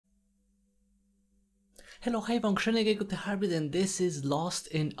Hello, hi, I'm Cryptic Hybrid and this is Lost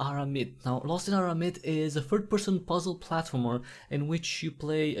in Aaramit. Now, Lost in Aaramit is a third-person puzzle platformer in which you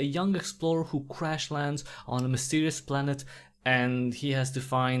play a young explorer who crash lands on a mysterious planet and he has to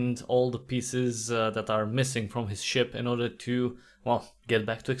find all the pieces that are missing from his ship in order to, well, get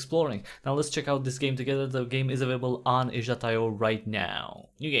back to exploring. Now let's check out this game together. The game is available on itch.io right now.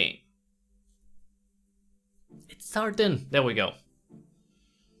 New game. It's starting. There we go.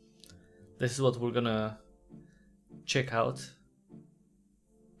 This is what we're gonna check out.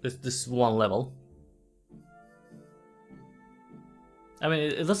 This one level. I mean,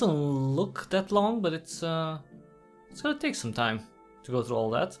 it doesn't look that long, but it's gonna take some time to go through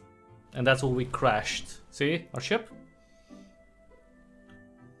all that. And that's what we crashed. See, our ship?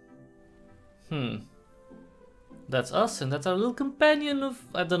 That's us, and that's our little companion of,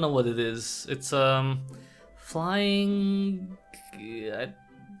 I don't know what it is. It's flying,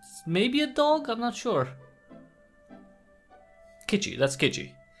 maybe a dog, I'm not sure. Kitschy, that's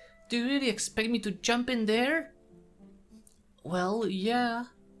Kitschy. Do you really expect me to jump in there? Well, yeah.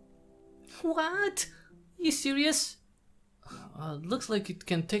 What? You serious? Looks like it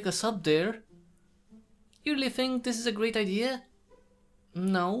can take us up there. You really think this is a great idea?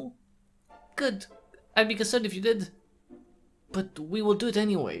 No. Good. I'd be concerned if you did. But we will do it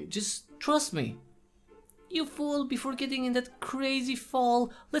anyway. Just trust me. You fool, before getting in that crazy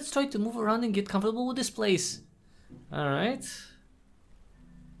fall, let's try to move around and get comfortable with this place. Alright.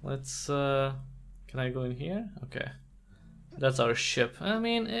 Let's, can I go in here? Okay. That's our ship. I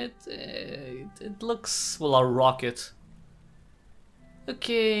mean, it looks, well, our rocket.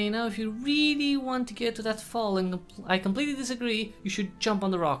 Okay, now if you really want to get to that fall, and I completely disagree, you should jump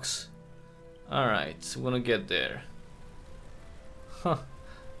on the rocks. Alright, we're gonna get there. Huh.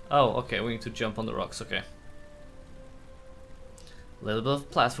 Oh, okay, we need to jump on the rocks, okay. A little bit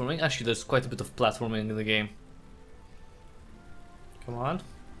of platforming. Actually, there's quite a bit of platforming in the game. Come on.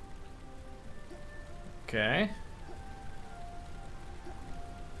 Okay.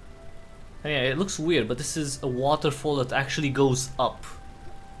 And yeah, it looks weird, but this is a waterfall that actually goes up.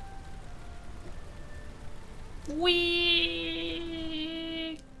 Whee!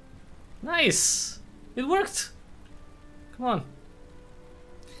 Nice! It worked! Come on.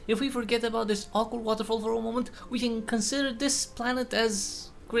 If we forget about this awkward waterfall for a moment, we can consider this planet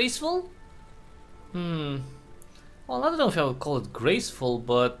as graceful? Well, I don't know if I would call it graceful,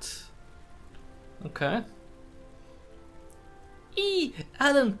 but... okay.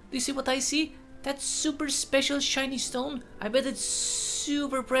 Adam, do you see what I see? That super special shiny stone? I bet it's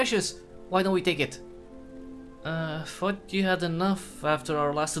super precious. Why don't we take it? Thought you had enough after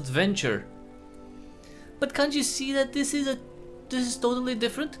our last adventure. But can't you see that this is totally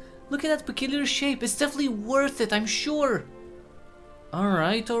different? Look at that peculiar shape. It's definitely worth it, I'm sure.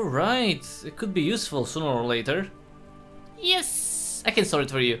 Alright, alright. It could be useful sooner or later. Yes! I can store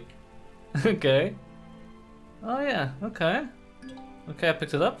it for you. Okay. Oh yeah, okay. Okay, I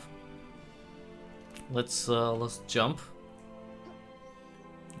picked it up. Let's jump.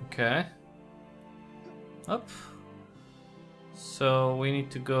 Okay. Up. So we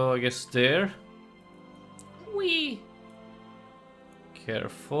need to go, I guess, there. Whee!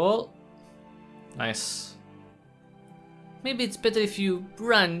 Careful. Nice. Maybe it's better if you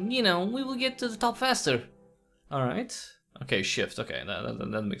run, you know, we will get to the top faster. Alright. Okay, shift. Okay,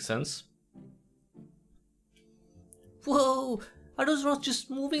 that makes sense. Whoa! Are those rocks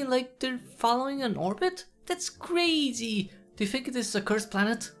just moving like they're following an orbit? That's crazy! Do you think it is a cursed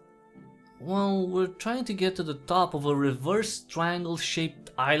planet? Well, we're trying to get to the top of a reverse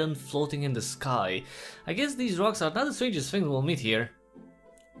triangle-shaped island floating in the sky. I guess these rocks are not the strangest thing we'll meet here.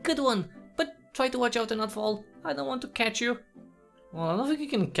 Good one, but try to watch out and not fall. I don't want to catch you. Well, I don't think you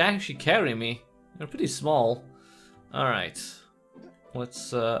can actually carry me. You're pretty small. Alright.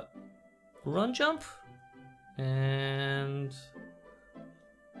 Let's run jump. And...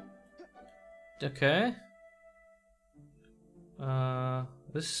 okay.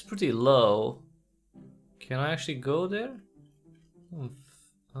 This is pretty low. Can I actually go there?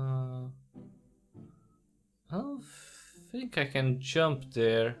 I don't think I can jump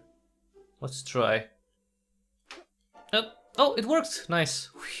there. Let's try. Oh, it worked! Nice.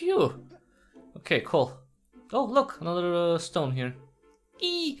 Phew. Okay, cool. Oh, look, another stone here.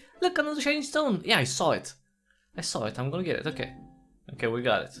 Look, another shiny stone. Yeah, I saw it. I saw it. I'm gonna get it. Okay. Okay, we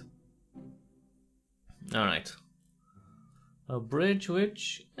got it. Alright. A bridge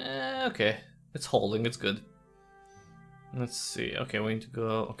which... okay. It's holding. It's good. Let's see. Okay, we need to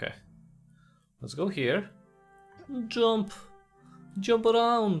go... okay. Let's go here. Jump! Jump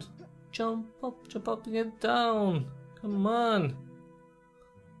around! Jump up, and get down! Come on!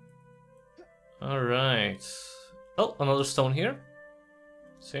 Alright. Oh, another stone here.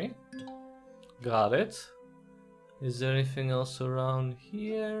 See? Got it. Is there anything else around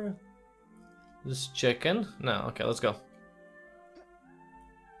here? Just checking. No, okay, let's go.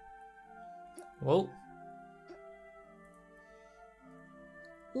 Whoa.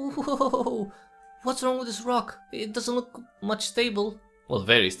 Whoa! What's wrong with this rock? It doesn't look much stable. Well,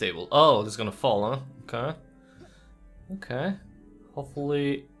 very stable. Oh, it's gonna fall, huh? Okay. Okay.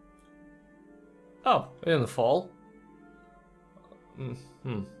 Hopefully... Oh, it didn't fall.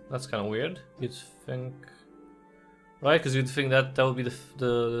 That's kind of weird. You'd think... Right, because you'd think that that would be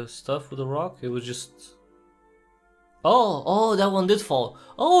the stuff with the rock. It was just... Oh, that one did fall.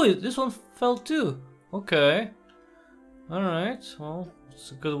 Oh, this one fell too. Okay. Alright, well,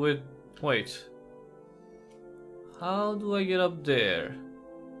 it's a good way... Wait. How do I get up there?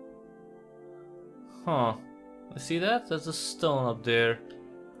 Huh. I see that? There's a stone up there.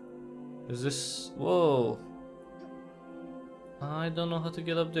 Is this... Whoa. I don't know how to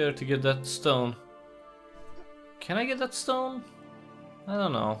get up there to get that stone. Can I get that stone? I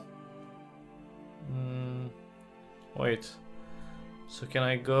don't know. Wait. So can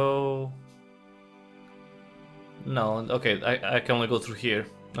I go... No, okay, I can only go through here.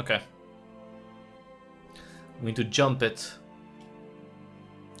 Okay. We need to jump it.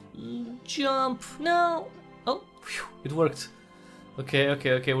 Jump! No! Oh, phew, it worked. Okay,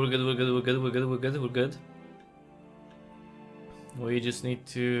 we're good. We just need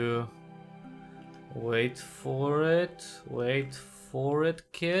to wait for it,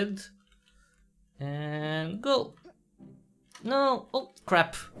 kid. And go. No, oh,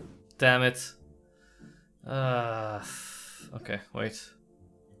 crap. Damn it. Okay, wait.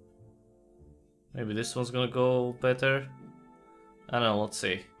 Maybe this one's gonna go better. I don't know, let's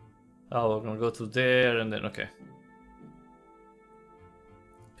see. Oh, we're gonna go to there and then, okay.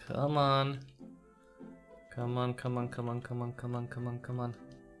 Come on. Come on.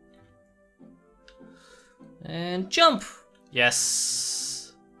 And jump!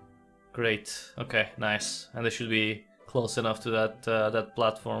 Yes! Great. Okay, nice. And they should be close enough to that that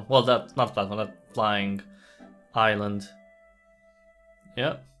platform. Well, that, not platform, that flying island.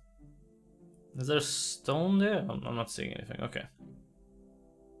 Yeah. Is there a stone there? I'm not seeing anything. Okay.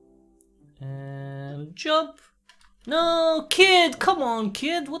 And jump! No, kid! Come on,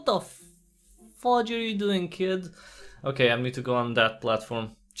 kid! What the fudge are you doing, kid? Okay, I need to go on that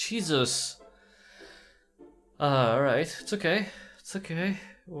platform. Jesus! Alright, it's okay. It's okay.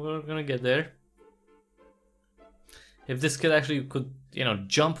 We're gonna get there. If this kid actually could, you know,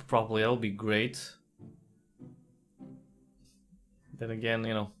 jump properly, that would be great. Then again,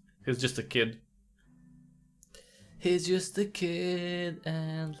 you know, he's just a kid. He's just a kid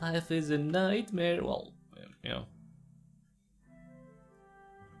and life is a nightmare. Well, you know.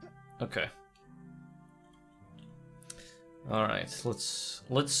 Okay. Alright,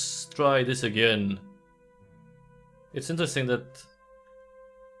 let's try this again. It's interesting that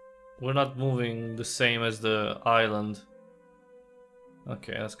we're not moving the same as the island.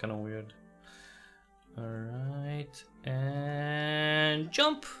 Okay, that's kind of weird. Alright, and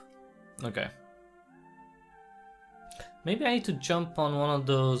jump! Okay. Maybe I need to jump on one of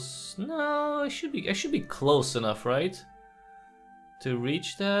those... No, I should be close enough, right? To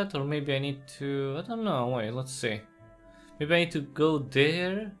reach that, or maybe I need to... I don't know, wait, let's see. Maybe I need to go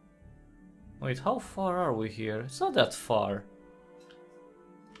there? Wait, how far are we here? It's not that far.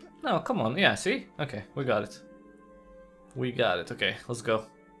 No, come on, yeah, see? Okay, we got it. We got it, okay, let's go.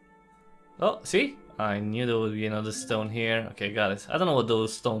 Oh, see? I knew there would be another stone here. Okay, got it. I don't know what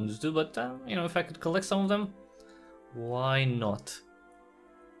those stones do, but, you know, if I could collect some of them, why not?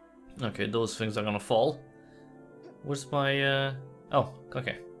 Okay, those things are gonna fall. Where's my, Oh,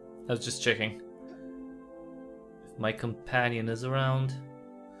 okay. I was just checking if my companion is around.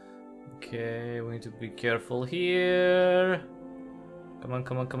 Okay, we need to be careful here. Come on.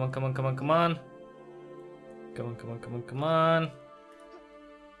 Come on.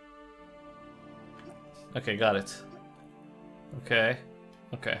 Okay, got it. Okay.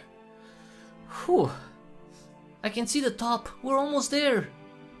 Whew. I can see the top. We're almost there.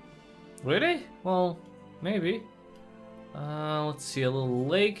 Really? Well, maybe. Let's see, a little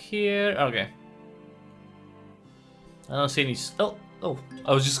lake here. Okay. I don't see any. Oh!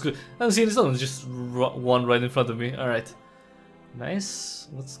 I was just good. I don't see any stones. Just one right in front of me. All right. Nice.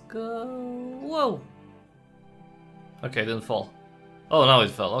 Let's go. Whoa. Okay, it didn't fall. Oh, now it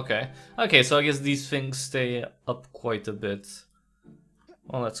fell. Okay. Okay, so I guess these things stay up quite a bit.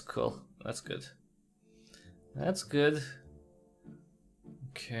 Well, that's cool. That's good.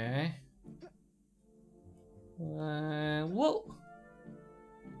 Okay. Whoa.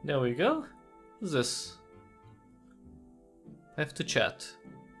 There we go. What's this? I have to chat.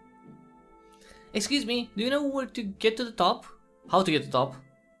 Excuse me, do you know where to get to the top? How to get to the top?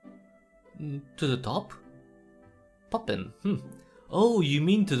 To the top? Poppin'. Oh, you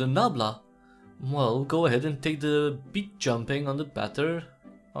mean to the Nabla? Well, go ahead and take the beat jumping on the Patterhead.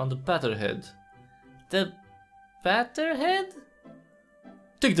 The Patterhead?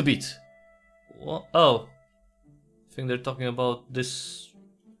 Take the beat. What? Oh. I think they're talking about this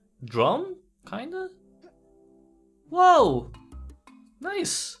drum? Kinda? Whoa!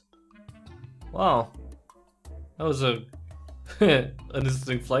 Nice! Wow. That was an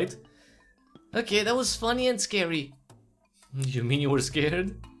interesting flight. Okay, that was funny and scary. You mean you were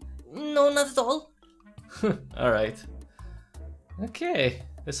scared? No, not at all. Alright. Okay,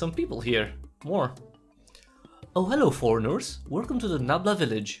 there's some people here. More. Oh, hello foreigners. Welcome to the Nabla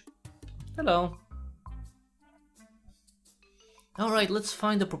village. Hello. Alright, let's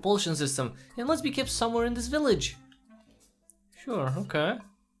find the propulsion system. It must be kept somewhere in this village. Sure, okay.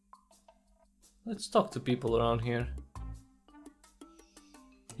 Let's talk to people around here.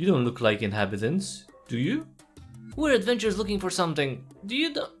 You don't look like inhabitants, do you? We're adventurers looking for something. Do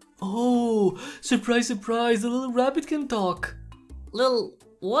you Oh, surprise, surprise, the little rabbit can talk. Little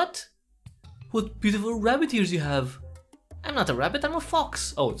what? What beautiful rabbit ears you have. I'm not a rabbit, I'm a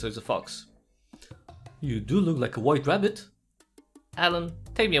fox. Oh, so it's a fox. You do look like a white rabbit. Alan,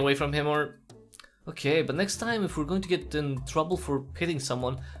 take me away from him or... Okay, but next time if we're going to get in trouble for hitting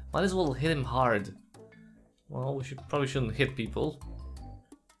someone, might as well hit him hard. Well, we probably shouldn't hit people.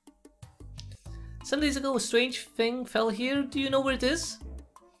 Some days ago a strange thing fell here. Do you know where it is?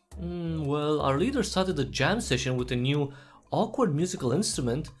 Well, our leader started a jam session with a new awkward musical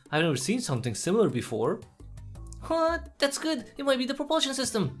instrument. I've never seen something similar before. What? That's good. It might be the propulsion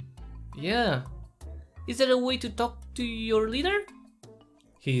system. Yeah. Is there a way to talk to your leader?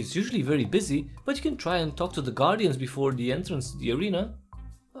 He's usually very busy, but you can try and talk to the guardians before the entrance to the arena.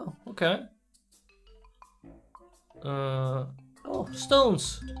 Oh, okay. Oh,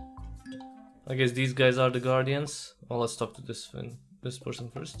 stones. I guess these guys are the guardians. Well, let's talk to this person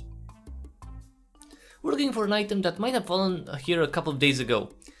first. We're looking for an item that might have fallen here a couple of days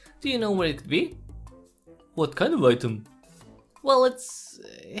ago. Do you know where it could be? What kind of item? Well, it's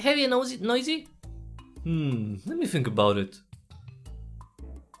heavy and noisy. Let me think about it.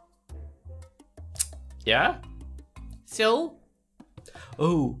 Yeah? So?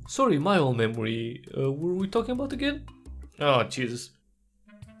 Oh, sorry, my old memory. Were we talking about again? Oh, Jesus.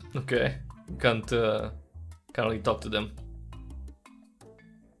 Okay, can't really talk to them.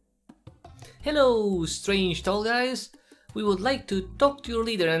 Hello, strange tall guys. We would like to talk to your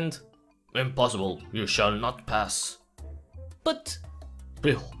leader and... Impossible, you shall not pass. But...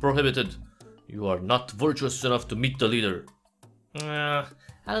 Prohibited. You are not virtuous enough to meet the leader.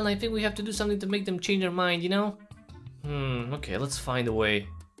 Alan, I think we have to do something to make them change their mind, you know? Okay, let's find a way.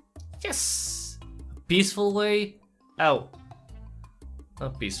 Yes! A peaceful way? Ow. A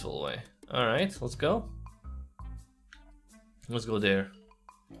peaceful way. Alright, let's go. Let's go there.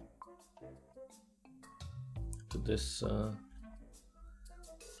 To this,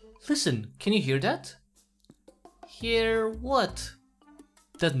 Listen, can you hear that? Hear what?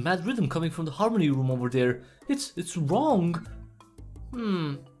 That mad rhythm coming from the harmony room over there. It's wrong.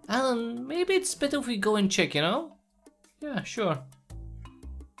 Alan, maybe it's better if we go and check, you know? Yeah, sure.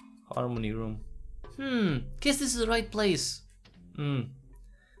 Harmony room. Guess this is the right place.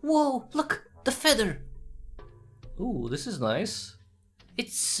 Whoa, look, the feather. Ooh, this is nice.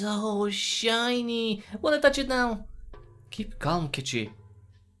 It's so shiny. Wanna touch it now? Keep calm, Kitchi.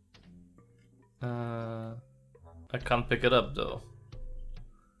 I can't pick it up though.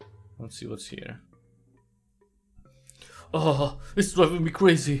 Let's see what's here. Oh, it's driving me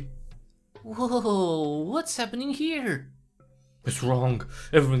crazy. Whoa, what's happening here? It's wrong.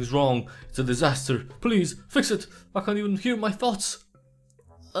 Everything's wrong. It's a disaster. Please, fix it. I can't even hear my thoughts.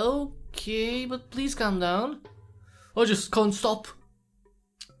 Okay, but please calm down. I just can't stop.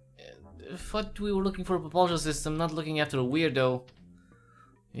 Thought we were looking for a propulsion system, not looking after a weirdo.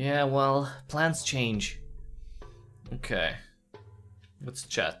 Yeah, well, plans change. Okay. Let's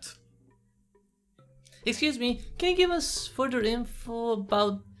chat. Excuse me, can you give us further info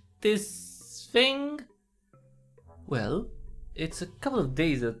about this thing? Well, it's a couple of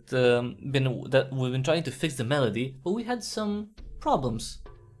days that we've been trying to fix the melody, but we had some problems.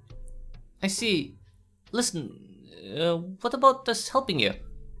 I see. Listen, what about us helping you?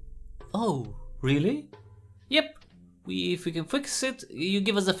 Oh, really? Yep. If we can fix it, you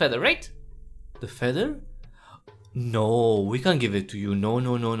give us the feather, right? The feather? No, we can't give it to you.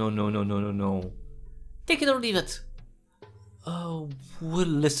 No. Take it or leave it. we'll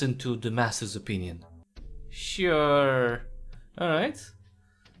listen to the master's opinion. Sure. Alright.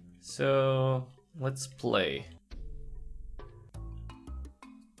 So, let's play.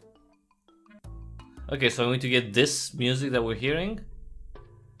 Okay, so I'm going to get this music that we're hearing.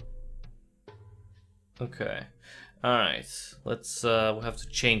 Okay. Alright. Let's, we'll have to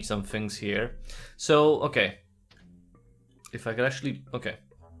change some things here. So, okay. If I could actually, okay.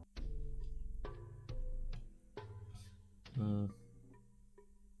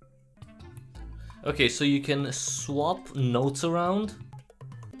 Okay, so you can swap notes around.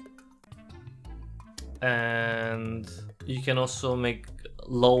 And you can also make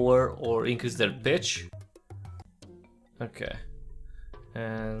lower or increase their pitch. Okay.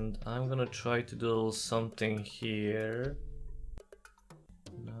 And I'm gonna try to do something here.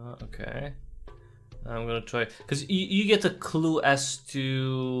 No, okay. I'm gonna try, because you get a clue as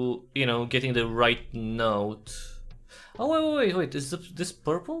to, you know, getting the right note. Oh, wait, is this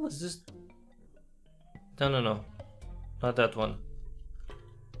purple? Is this... No. Not that one.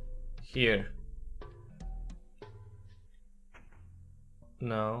 Here.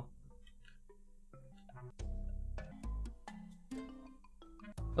 No.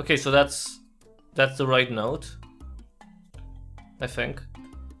 Okay, so that's the right note, I think.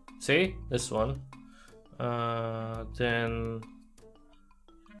 See? This one. Then...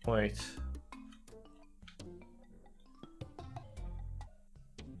 Wait.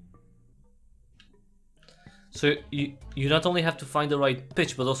 So you not only have to find the right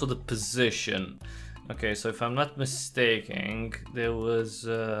pitch, but also the position. Okay, so if I'm not mistaken, there was...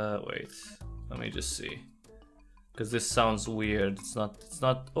 wait, let me just see. Because this sounds weird. It's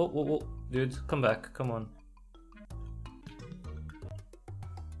not... Oh, dude, come back, come on.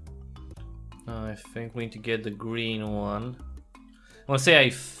 I think we need to get the green one. I want to say I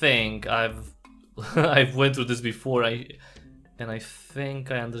think I've I've went through this before. And I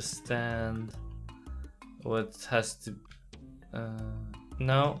think I understand what has to.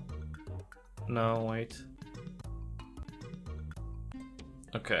 No, wait.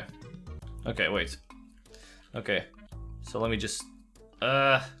 Okay, wait. Okay, so let me just.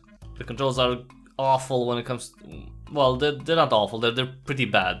 The controls are awful when it comes to, well, they're not awful, they're pretty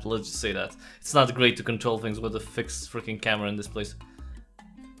bad, let's just say that. It's not great to control things with a fixed freaking camera in this place.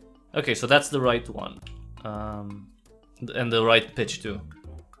 Okay, so that's the right one. And the right pitch too.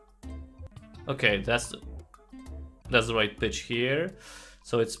 Okay, that's the right pitch here.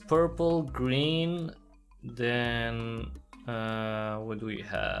 So it's purple, green, then what do we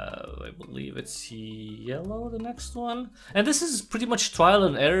have? I believe it's yellow, the next one. And this is pretty much trial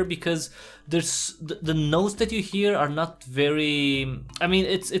and error, because there's the notes that you hear are not very, I mean,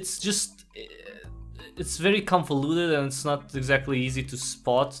 it's just, it's very convoluted, and it's not exactly easy to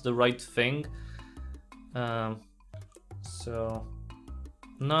spot the right thing. So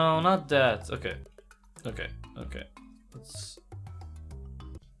no, not that. Okay. Let's,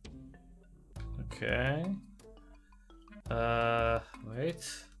 okay. Wait.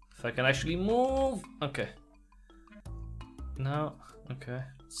 If I can actually move. Okay. No. Okay.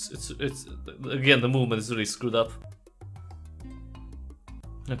 It's again, the movement is really screwed up.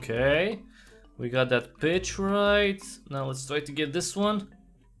 Okay. We got that pitch right. Now let's try to get this one.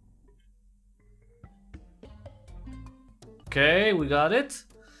 Okay, we got it.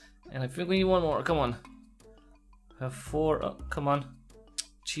 And I think we need one more. Come on. Have 4. Oh, come on.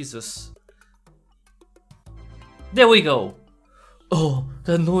 Jesus. There we go. Oh,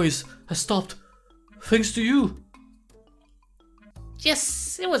 that noise has stopped. Thanks to you.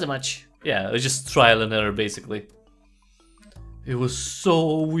 Yes, it wasn't much. Yeah, it was just trial and error, basically. It was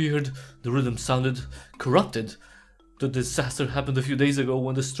so weird. The rhythm sounded corrupted. The disaster happened a few days ago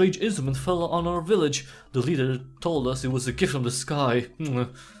when the strange instrument fell on our village. The leader told us it was a gift from the sky.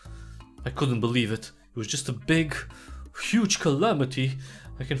 I couldn't believe it. It was just a big, huge calamity.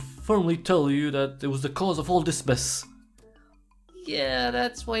 I can firmly tell you that it was the cause of all this mess. Yeah,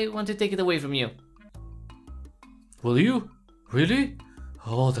 that's why I want to take it away from you. Will you? Really?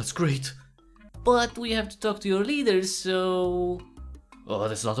 Oh, that's great. But we have to talk to your leaders, so... Oh,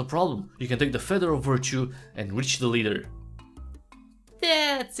 that's not a problem. You can take the Feather of Virtue and reach the leader.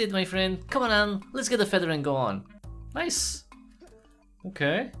 That's it, my friend. Come on, let's get the feather and go on. Nice.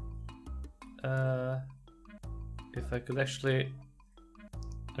 Okay. If I could actually...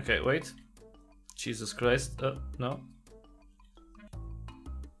 Okay, wait. Jesus Christ. No.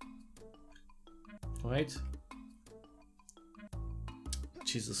 Wait.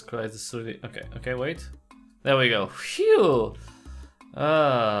 Jesus Christ, this is really... Okay, wait. There we go. Phew!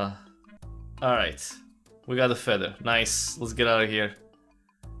 Alright. We got a feather. Nice. Let's get out of here.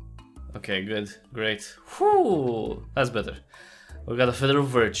 Okay, good, great. Whew, that's better. We got a feather of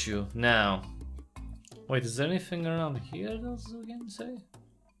virtue now. Wait, is there anything around here else we can say?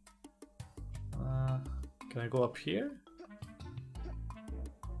 Can I go up here?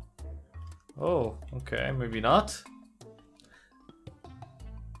 Oh, okay, maybe not.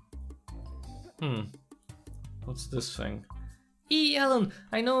 What's this thing? Alan,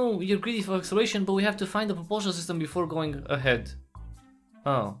 I know you're greedy for exploration, but we have to find the propulsion system before going ahead.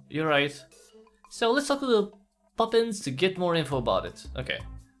 Oh, you're right. So let's talk to the puppins to get more info about it. Okay.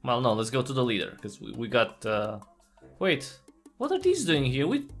 Well, no, let's go to the leader, because we got... Wait, what are these doing here?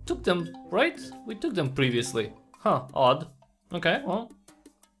 We took them, right? We took them previously. Huh, odd. Okay, well.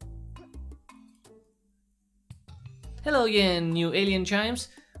 Hello again, new alien chimes.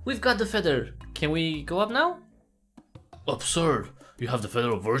 We've got the feather. Can we go up now? Absurd. You have the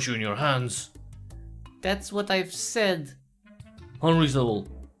feather of virtue in your hands. That's what I've said. Unreasonable.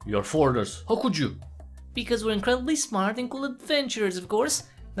 You're foreigners. How could you? Because we're incredibly smart and cool adventurers, of course.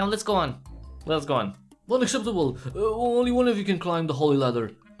 Now let's go on. Let's go on. Unacceptable. Only one of you can climb the holy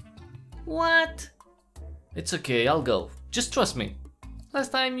ladder. What? It's okay, I'll go. Just trust me.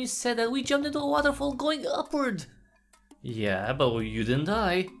 Last time you said that we jumped into a waterfall going upward. Yeah, but you didn't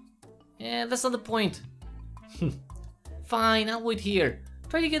die. Yeah, that's not the point. Fine, I'll wait here.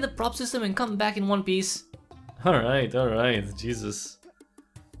 Try to get the prop system and come back in one piece. Alright, Jesus.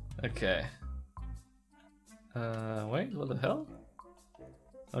 Okay. Wait, what the hell?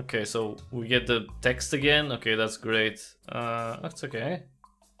 Okay, so we get the text again. Okay, that's great. That's okay.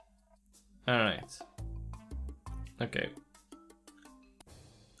 Alright. Okay.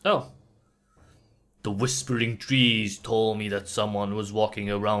 Oh. The whispering trees told me that someone was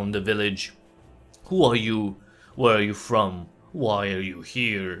walking around the village. Who are you? Where are you from? Why are you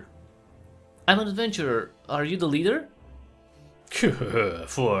here? I'm an adventurer. Are you the leader?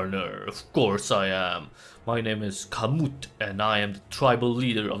 Foreigner, of course I am. My name is Kamut and I am the tribal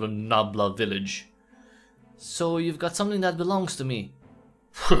leader of the Nabla village. So you've got something that belongs to me.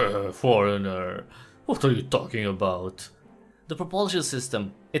 Foreigner, what are you talking about? The propulsion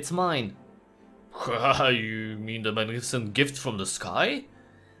system. It's mine. You mean the magnificent gift from the sky?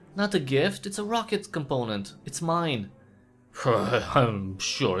 Not a gift, it's a rocket component. It's mine. I'm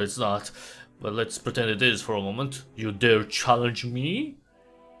sure it's not. But let's pretend it is for a moment. You dare challenge me?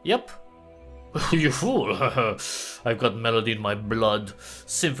 Yep. You fool. I've got melody in my blood,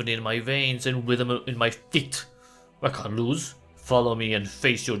 symphony in my veins, and rhythm in my feet. I can't lose. Follow me and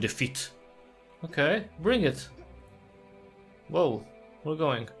face your defeat. Okay, bring it. Whoa, we're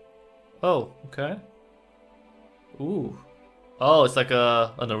going. Oh, okay. Ooh. Oh, it's like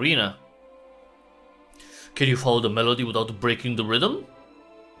an arena. Can you follow the melody without breaking the rhythm?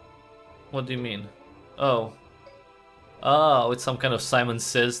 What do you mean? Oh. Oh, it's some kind of Simon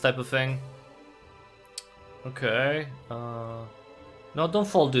Says type of thing. Okay. No, don't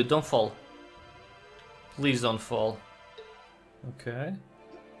fall, dude. Don't fall. Please don't fall. Okay.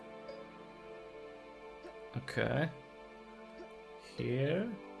 Okay. Here.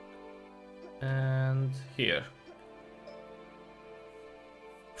 And here.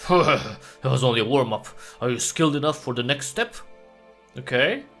 That was only a warm-up. Are you skilled enough for the next step?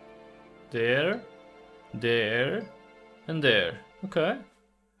 Okay. There. There. And there. Okay.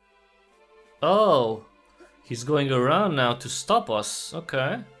 Oh. He's going around now to stop us.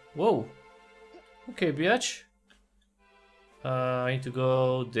 Okay. Whoa. Okay, bitch. I need to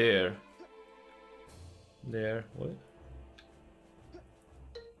go there. There. What?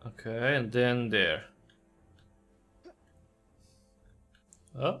 Okay, and then there.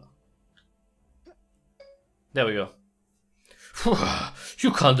 Oh. There we go.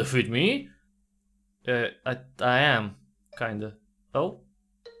 You can't defeat me. I am, kinda. Oh.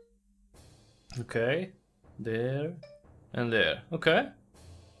 Okay. There. And there. Okay.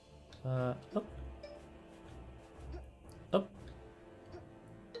 Up. Up.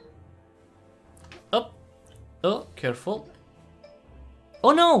 Up. Oh, careful.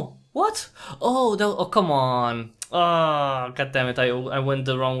 Oh no! What? Oh, oh, come on. Ah, oh, god damn it, I went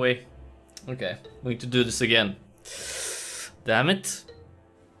the wrong way. Okay, we need to do this again. Damn it.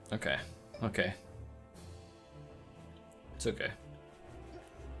 Okay, okay. It's okay.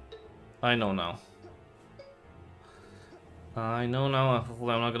 I know now. I know now,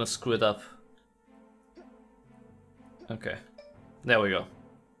 hopefully I'm not gonna screw it up. Okay, there we go.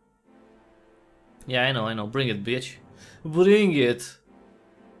 Yeah, I know, bring it, bitch. Bring it!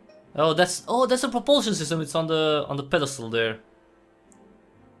 Oh, that's a propulsion system. It's on the pedestal there.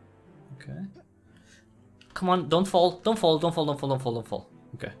 Okay. Come on, don't fall. Don't fall.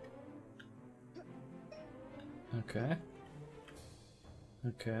 Okay. Okay.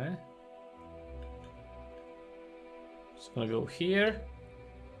 Okay. I'm gonna go here,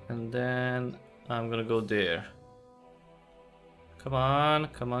 and then I'm gonna go there. Come on,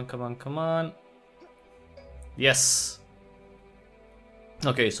 come on, come on, come on. Yes.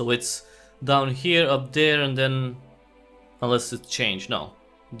 Okay, so it's down here, up there, and then... Unless it's changed, no.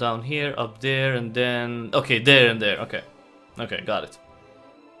 Down here, up there, and then... Okay, there and there, okay. Okay, got it.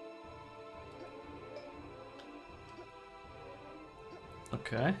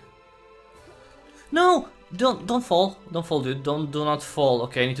 Okay. No! Don't fall. Don't fall, dude. Do not fall.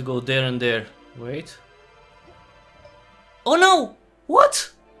 Okay, I need to go there and there. Wait. Oh no!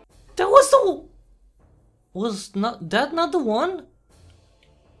 What? That was the... Was not that not the one?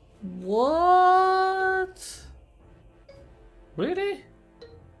 What? Really?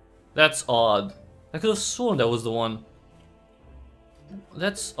 That's odd. I could have sworn that was the one.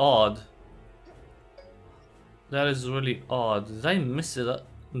 That's odd. That is really odd. Did I mess it up?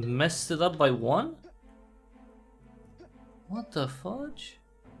 Messed it up by one? What the fudge?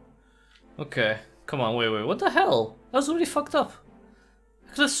 Okay, come on, wait. What the hell? That was really fucked up.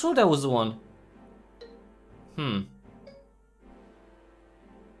 I could have sworn that was the one.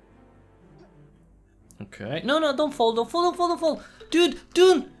 Okay. No, don't fall, don't fall. Dude!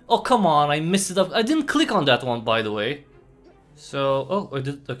 Oh, come on, I messed it up. I didn't click on that one, by the way. So, oh, I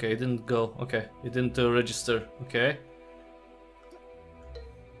did. Okay, it didn't go. Okay, it didn't register. Okay.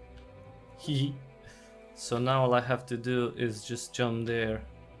 Hee. So now all I have to do is just jump there.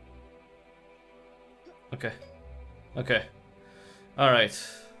 Okay. Okay. Alright.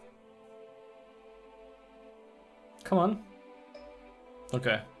 Come on.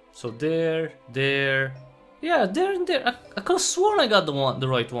 Okay. So there. Yeah, there and there. I could have sworn I got the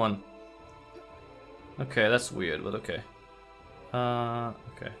right one. Okay, that's weird, but okay.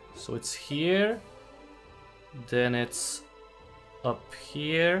 Okay. So it's here. Then it's up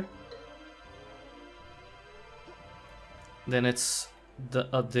here. Then it's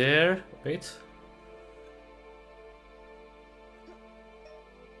there. Wait.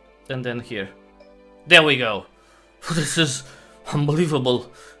 And then here. There we go. This is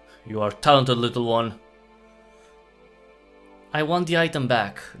unbelievable. You are talented, little one. I want the item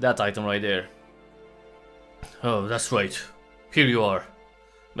back. That item right there. Oh, that's right. Here you are.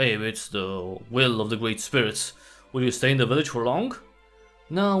 Maybe it's the will of the great spirits. Will you stay in the village for long?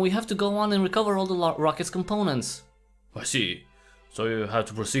 No, we have to go on and recover all the rocket's components. I see. So you have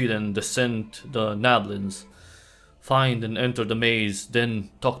to proceed and descend the Nablins. Find and enter the maze,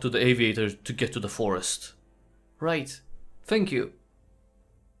 then talk to the aviator to get to the forest. Right. Thank you.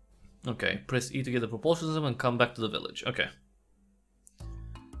 Okay, press E to get the propulsion system and come back to the village. Okay.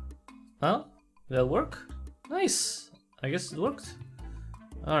 Well, did that work? Nice. I guess it worked.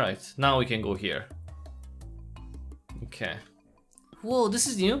 Alright, now we can go here. Okay. Whoa, this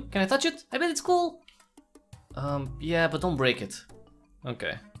is new. Can I touch it? I bet it's cool. Yeah, but don't break it.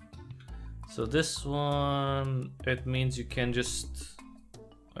 Okay. So this one, it means you can just...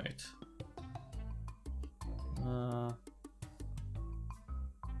 Wait.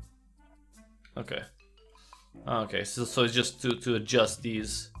 Okay. Okay, so it's just to adjust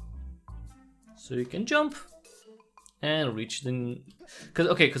these. So you can jump and reach the...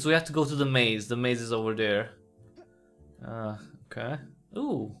 Cause we have to go to the maze. The maze is over there. Okay.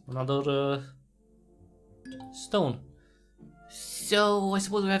 Ooh, another stone. So I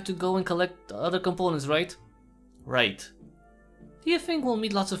suppose we have to go and collect other components, right? Right. Do you think we'll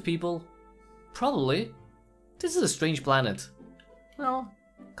meet lots of people? Probably. This is a strange planet. Well,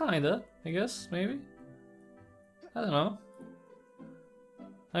 kinda, I guess, maybe. I don't know.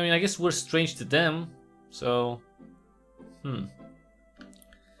 I mean, I guess we're strange to them, so...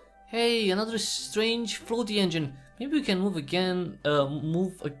 Hey, another strange floaty engine. Maybe we can move again the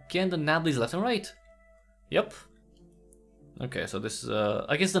Nablis left and right. Yep. Okay, so this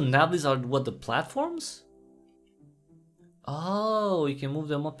I guess the Nablis are what, the platforms? Oh, you can move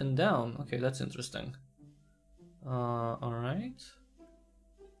them up and down. Okay, that's interesting. Alright.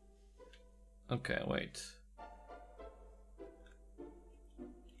 Okay, wait.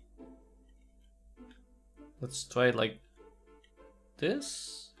 Let's try it like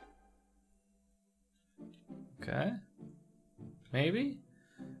this. Okay. Maybe.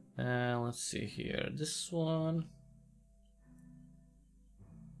 Let's see here. This one.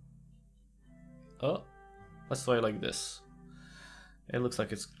 Oh, let's try it like this. It looks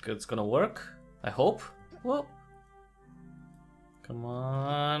like it's gonna work. I hope. Whoa. Come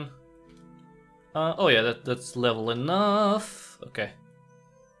on. Oh yeah, that's level enough. Okay.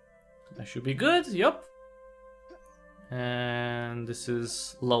 That should be good. Yup. And this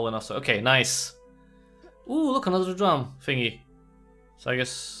is low enough. So okay, nice. Ooh, look, another drum thingy. So I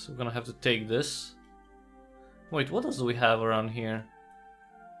guess we're gonna have to take this. Wait, what else do we have around here?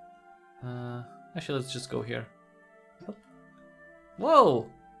 Actually, let's just go here. Whoa!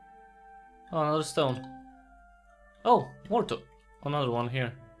 Oh, another stone. Oh, another one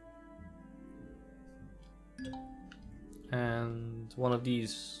here. And one of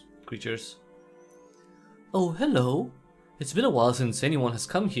these creatures. Oh, hello. It's been a while since anyone has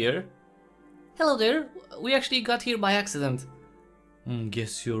come here. Hello there. We actually got here by accident.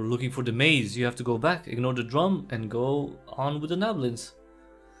 Guess you're looking for the maze. You have to go back, ignore the drum, and go on with the nablins.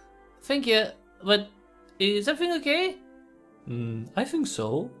 Thank you, but is everything okay? I think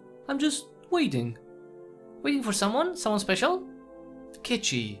so. I'm just waiting. Waiting for someone? Someone special?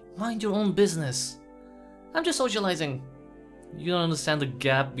 Kitschy, mind your own business. I'm just socializing. You don't understand the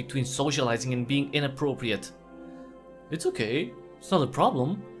gap between socializing and being inappropriate. It's okay. It's not a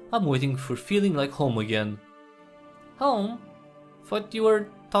problem. I'm waiting for feeling like home again. Home? Thought you were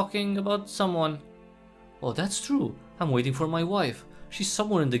talking about someone. Oh, that's true. I'm waiting for my wife. She's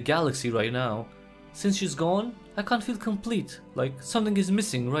somewhere in the galaxy right now. Since she's gone, I can't feel complete, like something is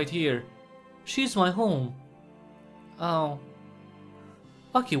missing right here. She's my home. Oh.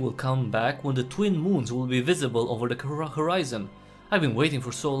 Aki will come back when the twin moons will be visible over the horizon. I've been waiting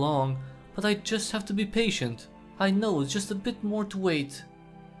for so long, but I just have to be patient. I know it's just a bit more to wait.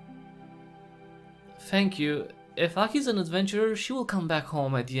 Thank you. If Aki's an adventurer, she will come back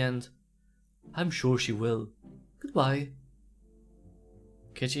home at the end. I'm sure she will. Goodbye.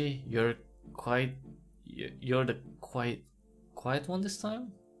 Kitschy, you're the quiet one this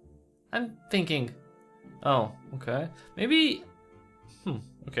time? I'm thinking. Oh, okay. Maybe...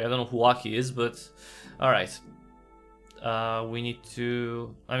 Okay, I don't know who Aki is, but... Alright. We need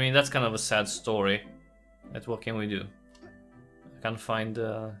to... I mean, that's kind of a sad story. But what can we do? I can't find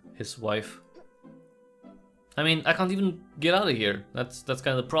his wife. I mean, I can't even get out of here. That's kind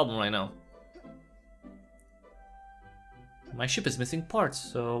of the problem right now. My ship is missing parts,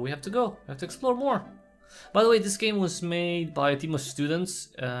 so we have to go. We have to explore more. By the way, this game was made by a team of students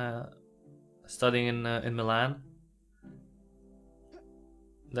studying in Milan.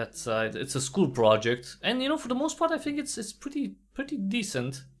 That's it's a school project, and you know, for the most part, I think it's pretty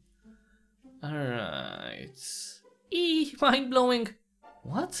decent. All right. Mind blowing.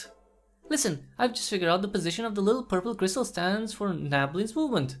 What? Listen, I've just figured out the position of the little purple crystal stands for Nablin's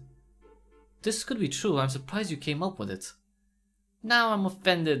movement. This could be true. I'm surprised you came up with it. Now I'm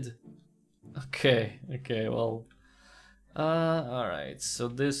offended. Okay, well. Alright, so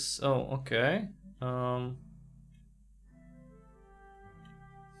this... Oh, okay.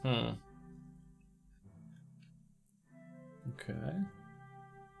 Okay.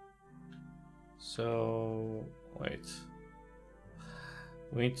 So... Wait.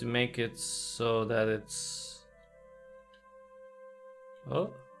 We need to make it so that it's...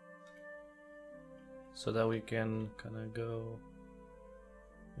 Oh. So that we can kind of go...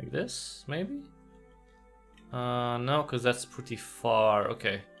 Like this, maybe? No, because that's pretty far.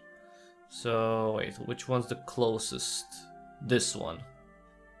 Okay. So, wait, which one's the closest? This one.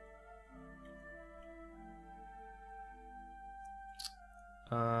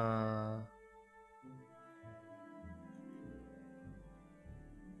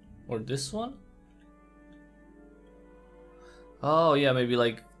 Or this one? Oh, yeah, maybe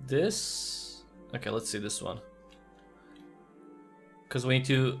like this? Okay, let's see this one. Because we need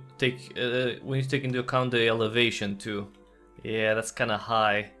to take into account the elevation too. Yeah, that's kind of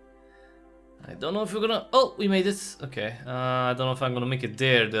high. I don't know if we're gonna. Oh, we made it. Okay. I don't know if I'm gonna make it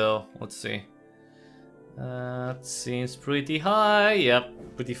there though. Let's see. That seems pretty high.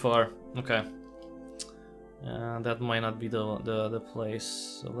 Yep, pretty far. Okay. That might not be the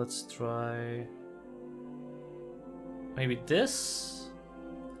place. So let's try. Maybe this.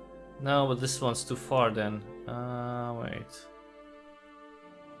 No, but this one's too far then. Wait.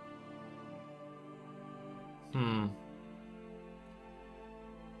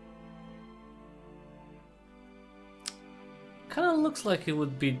 Kind of looks like it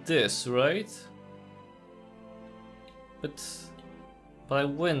would be this, right? But I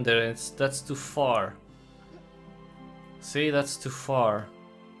went there and that's too far. See, that's too far.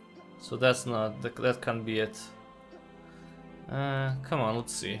 So that's not, that can't be it. Come on,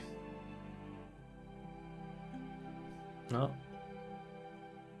 let's see. No.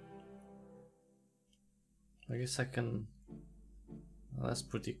 I guess I can... Well, that's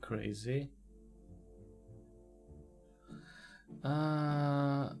pretty crazy.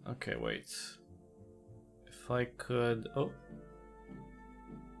 Okay, wait. If I could... Oh.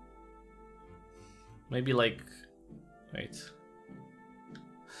 Maybe like... Wait.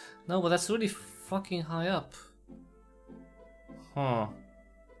 No, but that's really fucking high up. Huh.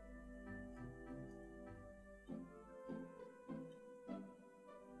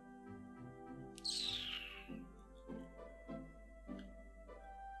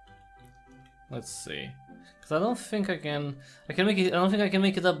 Let's see. Because I don't think I can make it. I don't think I can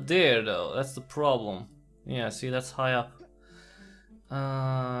make it up there though. That's the problem. Yeah, see, that's high up.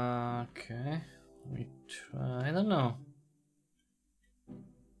 Okay. Let me try. I don't know.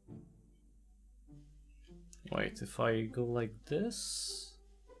 Wait, if I go like this,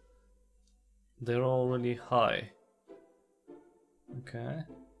 they're all really high. Okay.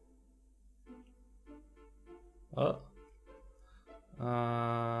 Oh.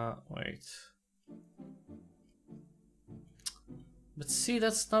 Wait. But see,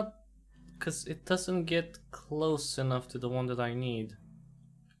 that's not, because it doesn't get close enough to the one that I need.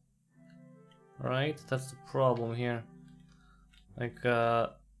 Right? That's the problem here. Like,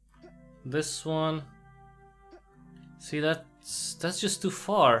 this one. See, that's just too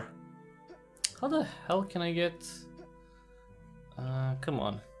far. How the hell can I get... come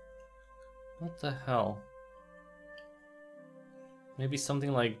on. What the hell? Maybe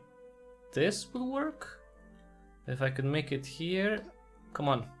something like this would work? If I could make it here. Come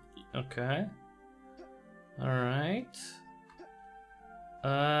on. Okay. Alright.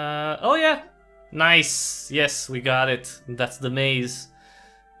 Oh yeah! Nice! Yes, we got it. That's the maze.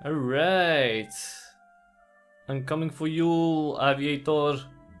 Alright. I'm coming for you, aviator.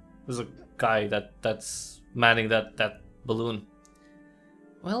 There's a guy that's manning that balloon.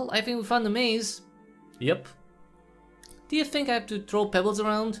 Well, I think we found the maze. Yep. Do you think I have to throw pebbles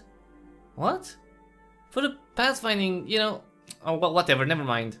around? What? For the pathfinding, you know... Oh, well, whatever, never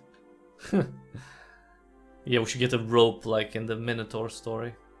mind. Yeah, we should get a rope like in the Minotaur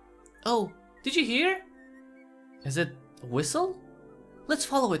story. Oh, did you hear? Is it a whistle? Let's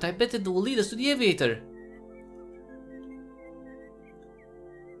follow it, I bet it will lead us to the aviator.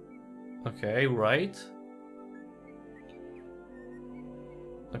 Okay, right.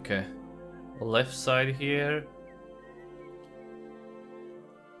 Okay. Left side here.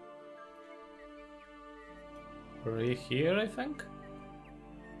 Right here, I think.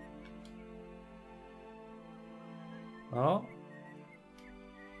 Oh.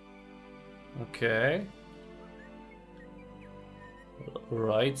 Okay.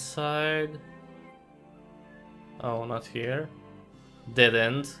 Right side. Oh, not here. Dead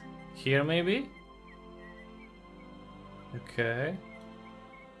end. Here, maybe? Okay.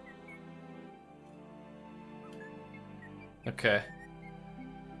 Okay.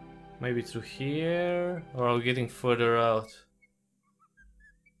 Maybe through here? Or are we getting further out?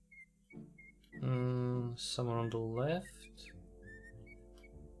 Somewhere on the left?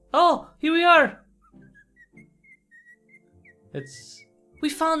 Oh! Here we are! We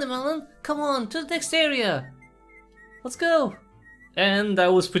found him, Alan! Come on, to the next area! Let's go! And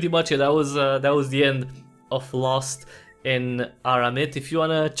that was pretty much it. That was the end of Lost in Aaramit. If you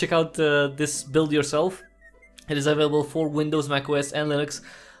wanna check out this build yourself, it is available for Windows, macOS, and Linux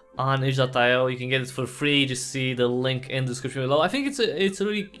on itch.io. You can get it for free. Just see the link in the description below. I think it's a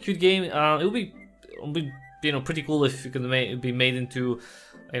really cute game. It would be pretty cool if it could be made into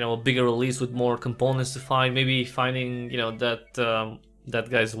a bigger release with more components to find. Maybe finding that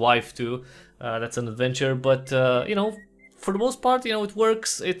guy's wife too. That's an adventure, but for the most part, it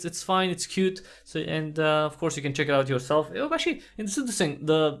works. It's fine. It's cute. So of course you can check it out yourself. Actually, it's interesting.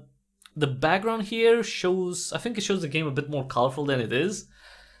 The background here shows. I think it shows the game a bit more colorful than it is.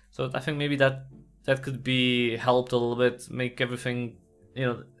 So I think maybe that could be helped a little bit. Make everything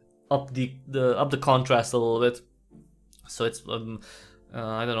up the contrast a little bit. So it's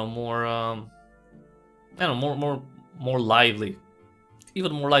I don't know, more lively.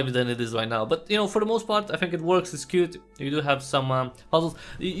 Even more lively than it is right now, but for the most part, I think it works. It's cute. You do have some puzzles.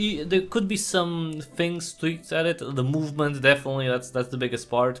 There could be some things tweaked at it. The movement, definitely, that's the biggest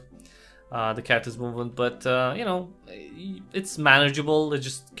part. The character's movement, but it's manageable. It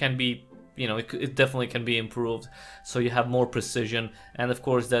just can be, it definitely can be improved. So you have more precision, and of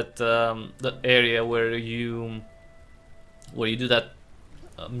course that the area where you do that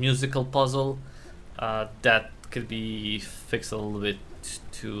musical puzzle, that could be fixed a little bit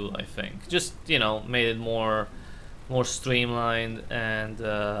too, I think. Just made it more streamlined, and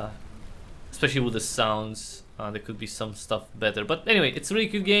especially with the sounds, there could be some stuff better. But anyway, it's a really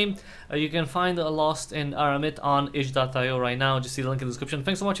good game. You can find Lost in Aaramit on itch.io right now. Just see the link in the description.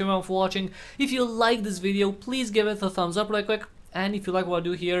 Thanks so much everyone for watching. If you like this video, please give it a thumbs up right quick. And if you like what I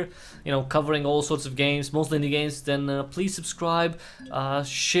do here, you know, covering all sorts of games, mostly indie games, then please subscribe,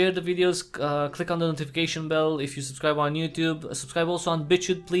 share the videos, click on the notification bell if you subscribe on YouTube. Subscribe also on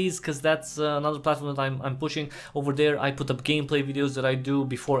BitChute, please, because that's another platform that I'm pushing. Over there I put up gameplay videos that I do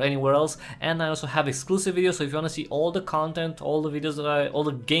before anywhere else, and I also have exclusive videos. So if you want to see all the content, all the videos that all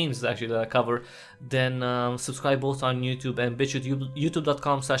the games actually that I cover, then subscribe both on YouTube and BitChute,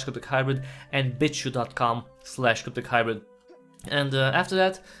 youtube.com/cryptichybrid and bitchute.com/cryptichybrid. And after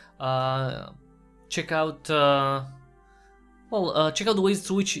that, check out check out the ways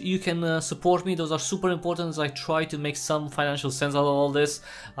through which you can support me. Those are super important as I try to make some financial sense out of all this.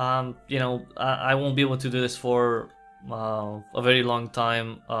 You know, I won't be able to do this for a very long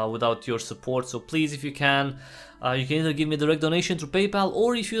time without your support. So please, if you can either give me a direct donation through PayPal,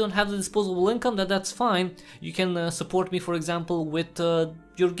 or if you don't have the disposable income, that's fine. You can support me, for example, with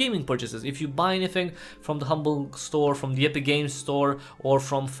your gaming purchases. If you buy anything from the Humble store, from the Epic Games store, or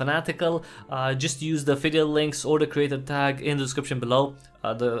from Fanatical, just use the affiliate links or the creator tag in the description below.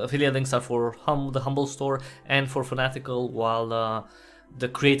 The affiliate links are for the Humble store and for Fanatical, while the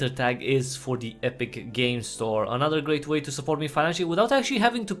creator tag is for the Epic Games store. Another great way to support me financially without actually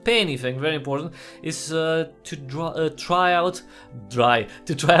having to pay anything, very important, is to try out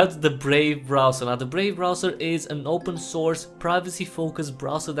the Brave browser. Now, the Brave browser is an open source, privacy focused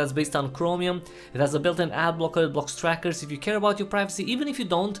browser that's based on Chromium. It has a built-in ad blocker, it blocks trackers. If you care about your privacy, even if you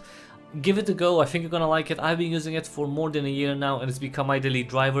don't, give it a go. I think you're gonna like it. I've been using it for more than a year now, and it's become my daily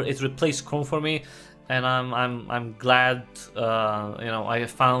driver. It replaced Chrome for me, and I'm glad you know, I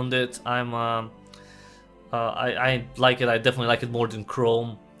found it. I like it. I definitely like it more than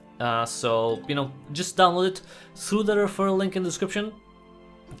Chrome. So you know, just download it through the referral link in the description.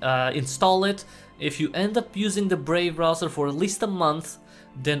 Install it. If you end up using the Brave browser for at least a month,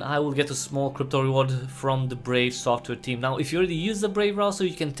 then I will get a small crypto reward from the Brave software team. Now, if you already use the Brave browser,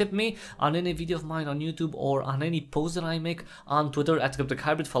 you can tip me on any video of mine on YouTube or on any post that I make on Twitter at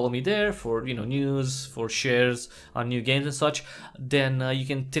cryptichybrid. Follow me there for, you know, news, for shares on new games and such. Then you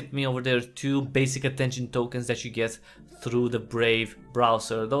can tip me over there too. Basic attention tokens that you get through the Brave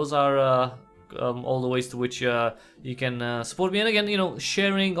browser. Those are all the ways to which you can support me. And again, you know,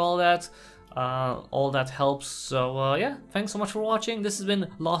 sharing all that helps. So yeah, thanks so much for watching. This has been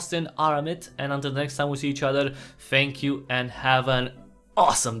Lost in Aaramit, and until the next time we see each other, thank you and have an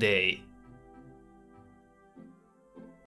awesome day.